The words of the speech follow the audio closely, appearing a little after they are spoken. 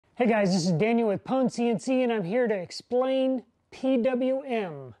Hey guys, this is Daniel with PwnCNC and I'm here to explain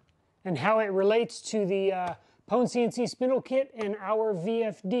PWM and how it relates to the PwnCNC spindle kit and our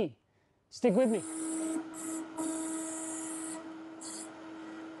VFD. Stick with me.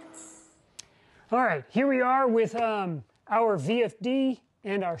 Alright, here we are with our VFD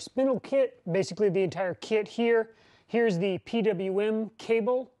and our spindle kit, basically the entire kit here. Here's the PWM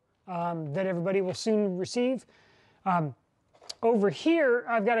cable that everybody will soon receive. Over here,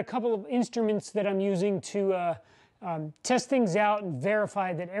 I've got a couple of instruments that I'm using to test things out and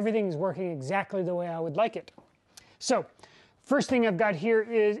verify that everything is working exactly the way I would like it. So, first thing I've got here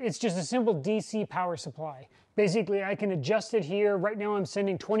is, it's just a simple DC power supply. Basically, I can adjust it here. Right now I'm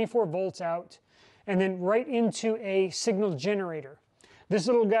sending 24 volts out and then right into a signal generator. This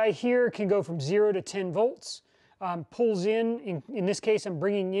little guy here can go from 0 to 10 volts. Pulls in this case, I'm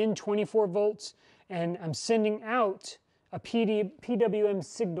bringing in 24 volts and I'm sending out a PWM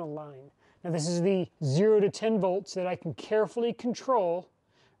signal line. Now this is the 0 to 10 volts that I can carefully control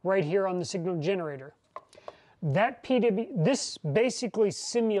right here on the signal generator. This basically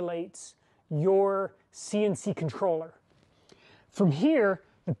simulates your CNC controller. From here,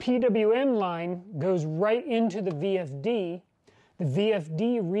 the PWM line goes right into the VFD. The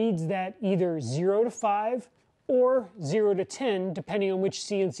VFD reads that either 0 to 5 or 0 to 10, depending on which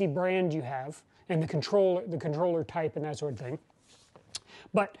CNC brand you have, and the controller type and that sort of thing.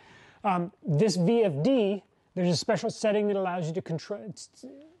 But this VFD, there's a special setting that allows you to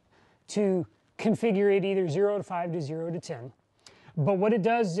configure it either 0 to 5 to 0 to 10. But what it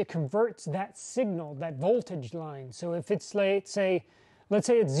does is it converts that signal, that voltage line. So if it's, let's say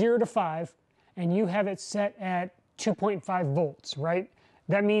it's 0 to 5, and you have it set at 2.5 volts, right?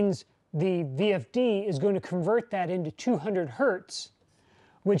 That means the VFD is going to convert that into 200 hertz,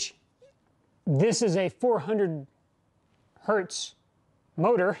 which this is a 400 hertz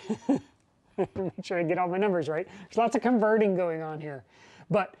motor. Make sure I get all my numbers right. There's lots of converting going on here.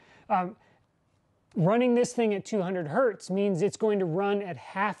 But running this thing at 200 hertz means it's going to run at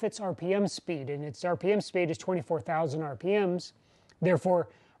half its RPM speed, and its RPM speed is 24,000 RPMs. Therefore,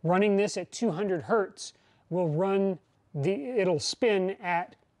 running this at 200 hertz will it'll spin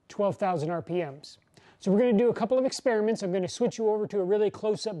at 12,000 RPMs. So we're going to do a couple of experiments. I'm going to switch you over to a really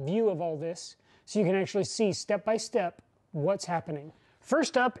close-up view of all this so you can actually see step by step what's happening.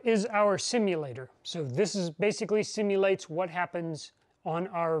 First up is our simulator. So this is basically simulates what happens on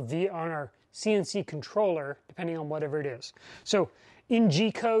our CNC controller, depending on whatever it is. So in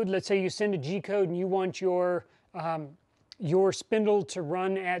G-code, let's say you send a G-code and you want your spindle to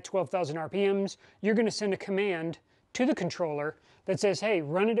run at 12,000 RPMs, you're going to send a command to the controller that says, hey,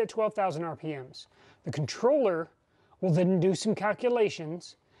 run it at 12,000 RPMs. The controller will then do some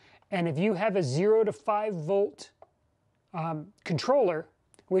calculations, and if you have a 0 to 5 volt controller,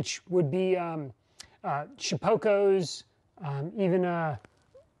 which would be Shapeko's,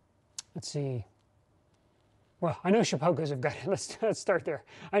 let's see, well, I know Shapeko's have got it. Let's start there.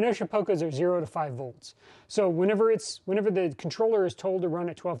 I know Shapeko's are 0 to 5 volts. So whenever the controller is told to run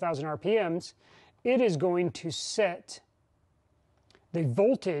at 12,000 RPMs, it is going to set the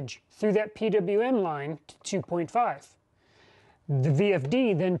voltage through that PWM line to 2.5. The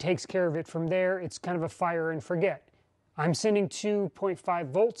VFD then takes care of it from there. It's kind of a fire and forget. I'm sending 2.5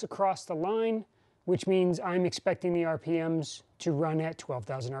 volts across the line, which means I'm expecting the RPMs to run at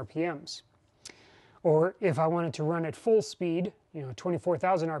 12,000 RPMs. Or if I wanted to run at full speed,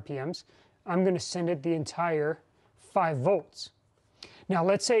 24,000 RPMs, I'm going to send it the entire 5 volts. Now,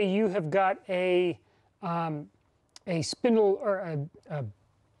 let's say you have got a spindle or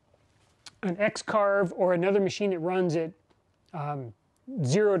an X-Carve or another machine that runs at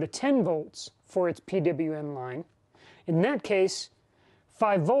 0 to 10 volts for its PWM line. In that case,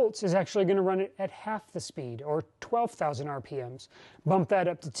 5 volts is actually going to run it at half the speed, or 12,000 RPMs. Bump that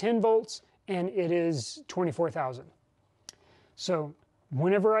up to 10 volts, and it is 24,000. So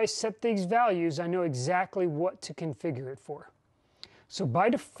whenever I set these values, I know exactly what to configure it for. So by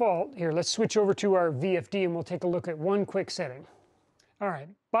default, here, let's switch over to our VFD and we'll take a look at one quick setting. All right,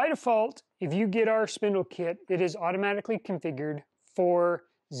 by default, if you get our spindle kit, it is automatically configured for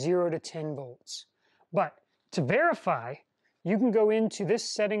 0 to 10 volts. But to verify, you can go into this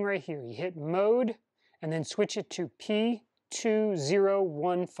setting right here. You hit mode and then switch it to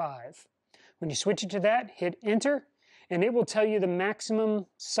P2015. When you switch it to that, hit enter, and it will tell you the maximum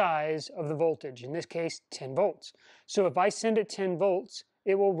size of the voltage, in this case 10 volts. So if I send it 10 volts,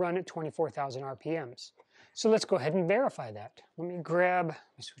 it will run at 24,000 RPMs. So let's go ahead and verify that. Let me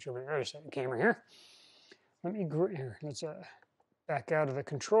switch over to the other side of the camera here. Let's back out of the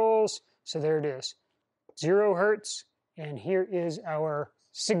controls. So there it is, 0 hertz, and here is our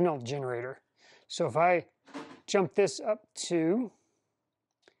signal generator. So if I jump this up to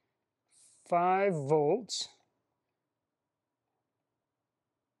 5 volts,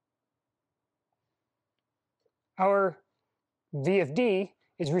 our VFD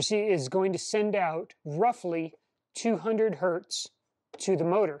is going to send out roughly 200 hertz to the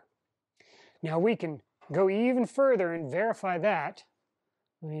motor. Now we can go even further and verify that.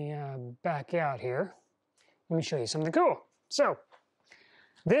 Let me back out here. Let me show you something cool. So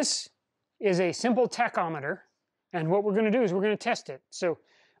this is a simple tachometer, and what we're going to do is we're going to test it. So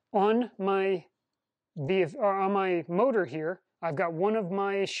on my motor here, I've got one of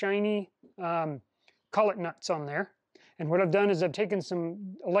my shiny collet nuts on there. And what I've done is I've taken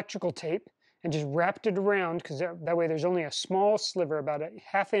some electrical tape and just wrapped it around, because that way there's only a small sliver, about a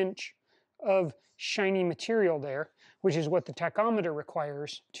 ½ inch of shiny material there, which is what the tachometer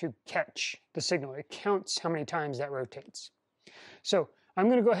requires to catch the signal. It counts how many times that rotates. So I'm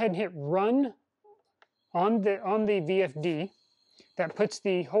going to go ahead and hit run on the VFD. That puts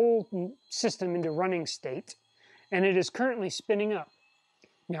the whole system into running state, and it is currently spinning up.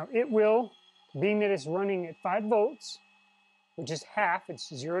 Now it will, being that it's running at 5 volts, which is half,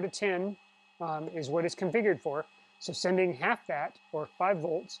 it's 0 to 10 is what it's configured for. So sending half that, or 5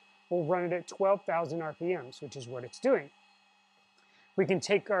 volts, will run it at 12,000 RPMs, which is what it's doing. We can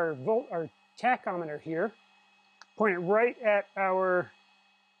take our tachometer here, point it right at our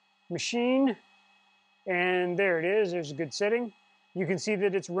machine, and there it is. There's a good setting. You can see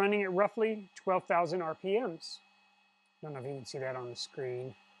that it's running at roughly 12,000 RPMs. I don't know if you can see that on the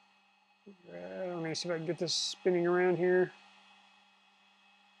screen. Let me see if I can get this spinning around here.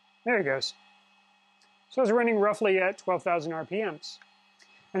 There it goes. So it's running roughly at 12,000 RPMs.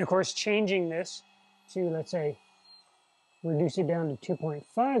 And of course, changing this to, let's say, reduce it down to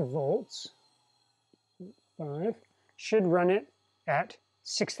 2.5 volts, 5, should run it at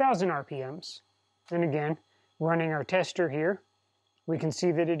 6,000 RPMs. And again, running our tester here, we can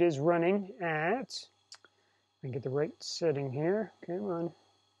see that it is running at, let me get the right setting here, come on.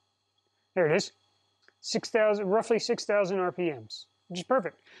 There it is, roughly 6,000 RPMs, which is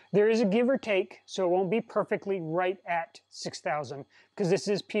perfect. There is a give or take, so it won't be perfectly right at 6,000, because this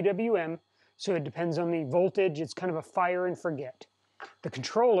is PWM, so it depends on the voltage. It's kind of a fire and forget. The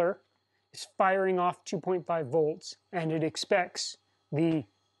controller is firing off 2.5 volts, and it expects the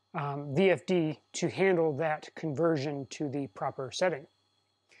VFD to handle that conversion to the proper setting.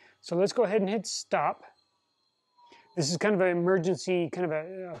 So let's go ahead and hit stop. This is kind of an emergency, kind of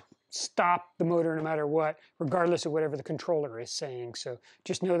a stop the motor no matter what, regardless of whatever the controller is saying. So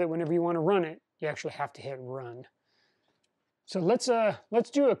just know that whenever you want to run it, you actually have to hit run. So let's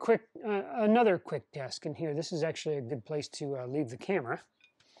do a quick another quick test in here. This is actually a good place to leave the camera.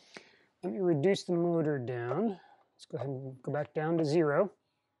 Let me reduce the motor down. Let's go ahead and go back down to 0.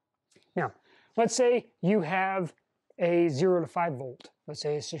 Now, let's say you have a 0 to 5 volt. Let's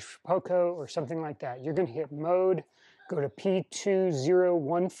say it's a Poco or something like that. You're going to hit mode, go to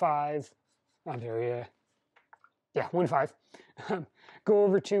P2015. I'm sorry, 15. Go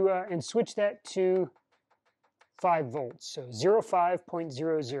over to and switch that to 5 volts, so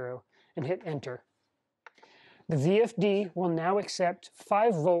 05.00, and hit enter. The VFD will now accept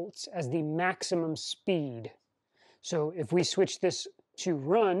 5 volts as the maximum speed. So if we switch this to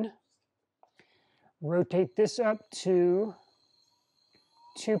run, rotate this up to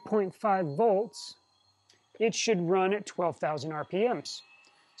 2.5 volts, it should run at 12,000 RPMs.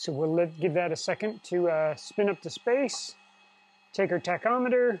 So we'll give that a second to spin up the space, take our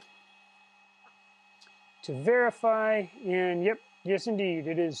tachometer to verify, and yep, yes indeed,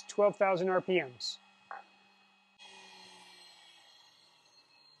 it is 12,000 RPMs.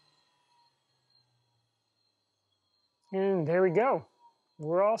 And there we go.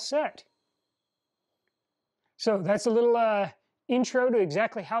 We're all set. So that's a little intro to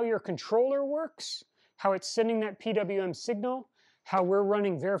exactly how your controller works, how it's sending that PWM signal, how we're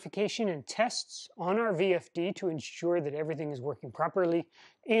running verification and tests on our VFD to ensure that everything is working properly,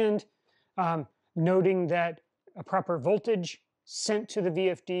 and noting that a proper voltage sent to the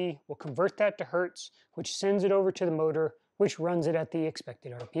VFD will convert that to hertz, which sends it over to the motor, which runs it at the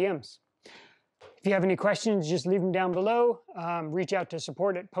expected RPMs. If you have any questions, just leave them down below. Reach out to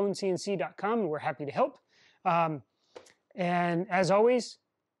support@PwnCNC.com, and we're happy to help. And as always,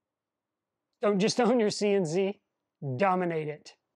 don't just own your CNC, dominate it.